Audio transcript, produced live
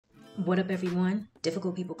What up, everyone?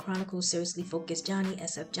 Difficult People Chronicles, Seriously Focused Johnnie,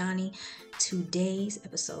 sfjohnnie. Today's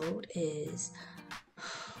episode is...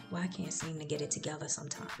 Well, I can't seem to get it together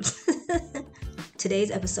sometimes. Today's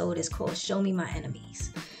episode is called Show Me My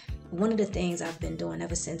Enemies. One of the things I've been doing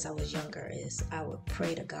ever since I was younger is I would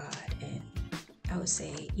pray to God and I would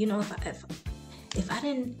say, you know, if I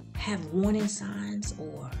didn't have warning signs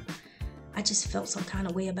or I just felt some kind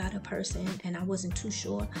of way about a person and I wasn't too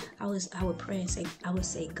sure, I would pray and say,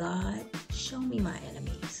 God, show me my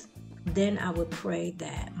enemies. Then I would pray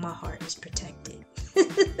that my heart is protected.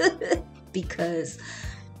 Because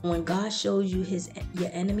when God shows you your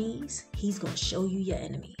enemies, he's going to show you your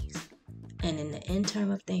enemies. And in the end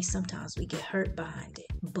term of things, sometimes we get hurt behind it.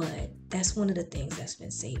 But that's one of the things that's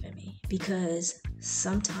been saving me. Because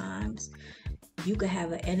sometimes you could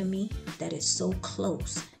have an enemy that is so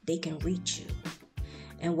close, they can reach you.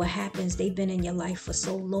 And what happens, they've been in your life for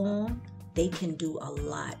so long, they can do a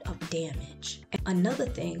lot of damage. And another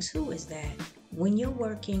thing too is that when you're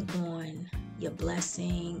working on your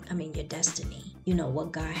blessing, your destiny, you know,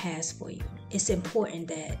 what God has for you, it's important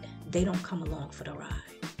that they don't come along for the ride.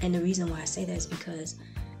 And the reason why I say that is because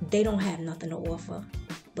they don't have nothing to offer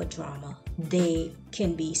but drama. They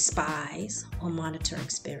can be spies or monitoring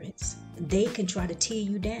spirits. They can try to tear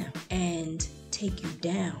you down and take you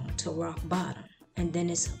down to rock bottom. And then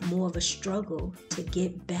it's more of a struggle to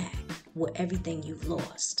get back with everything you've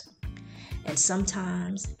lost. And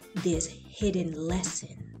sometimes there's hidden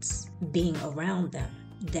lessons being around them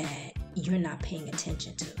that you're not paying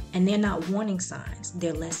attention to. And they're not warning signs,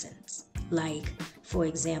 they're lessons. Like, for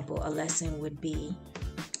example, a lesson would be,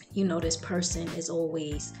 you know, this person is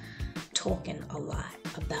always talking a lot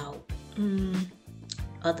about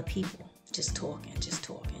other people. Just talking.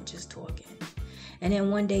 And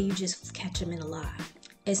then one day you just catch them in a lie.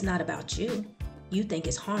 It's not about you. You think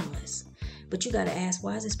it's harmless. But you got to ask,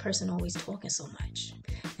 why is this person always talking so much?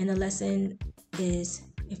 And the lesson is,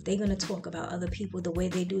 if they're going to talk about other people the way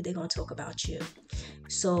they do, they're going to talk about you.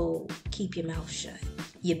 So keep your mouth shut.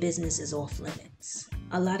 Your business is off limits.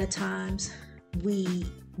 A lot of times we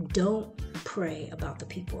don't pray about the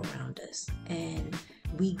people around us. And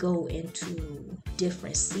we go into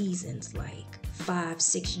different seasons, like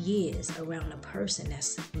 5-6 years around a person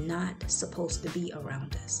that's not supposed to be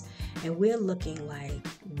around us. And we're looking like,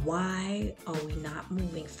 why are we not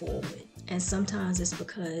moving forward? And sometimes it's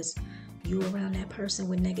because you're around that person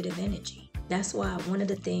with negative energy. That's why one of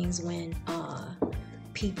the things when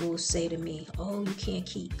people say to me, oh, you can't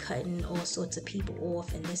keep cutting all sorts of people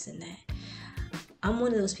off and this and that. I'm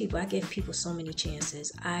one of those people, I give people so many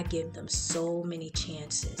chances. I give them so many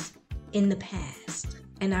chances in the past.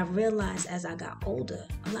 And I realized as I got older,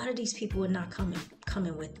 a lot of these people are not coming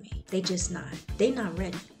with me. They just not. They not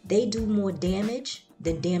ready. They do more damage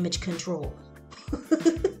than damage control.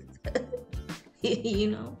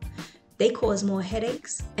 You know? They cause more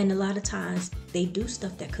headaches. And a lot of times they do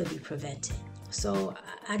stuff that could be prevented. So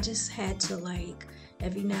I just had to, like,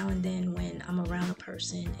 every now and then when I'm around a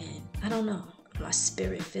person and I don't know, my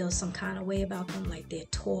spirit feels some kind of way about them, like they're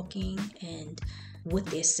talking and what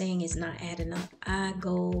they're saying is not adding up. I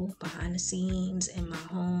go behind the scenes in my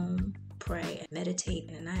home, pray, meditate,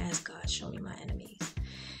 and I ask God, show me my enemies.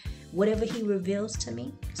 Whatever he reveals to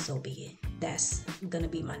me, so be it. That's going to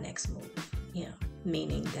be my next move, you know,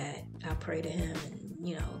 meaning that I pray to him and,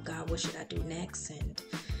 you know, God, what should I do next? And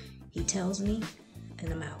he tells me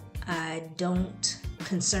and I'm out. I don't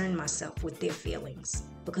concern myself with their feelings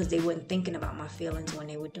because they weren't thinking about my feelings when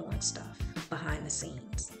they were doing stuff behind the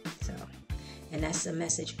scenes. So, and that's a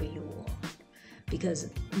message for you all,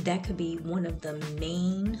 because that could be one of the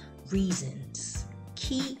main reasons,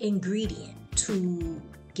 key ingredient to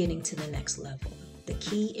getting to the next level. The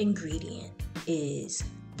key ingredient is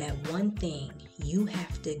that one thing you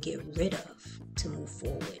have to get rid of to move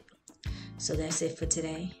forward. So that's it for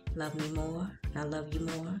today. Love me more. I love you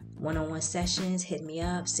more. One-on-one sessions, hit me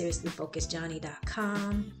up,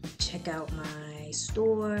 seriouslyfocusedjohnnie.com. Check out my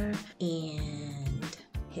store and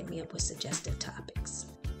hit me up with suggestive topics.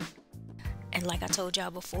 And like I told y'all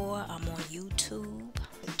before, I'm on YouTube.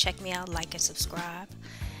 Check me out, like and subscribe.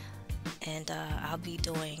 And I'll be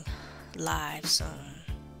doing live soon.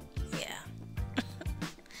 Yeah.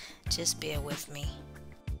 Just bear with me.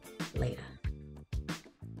 Later.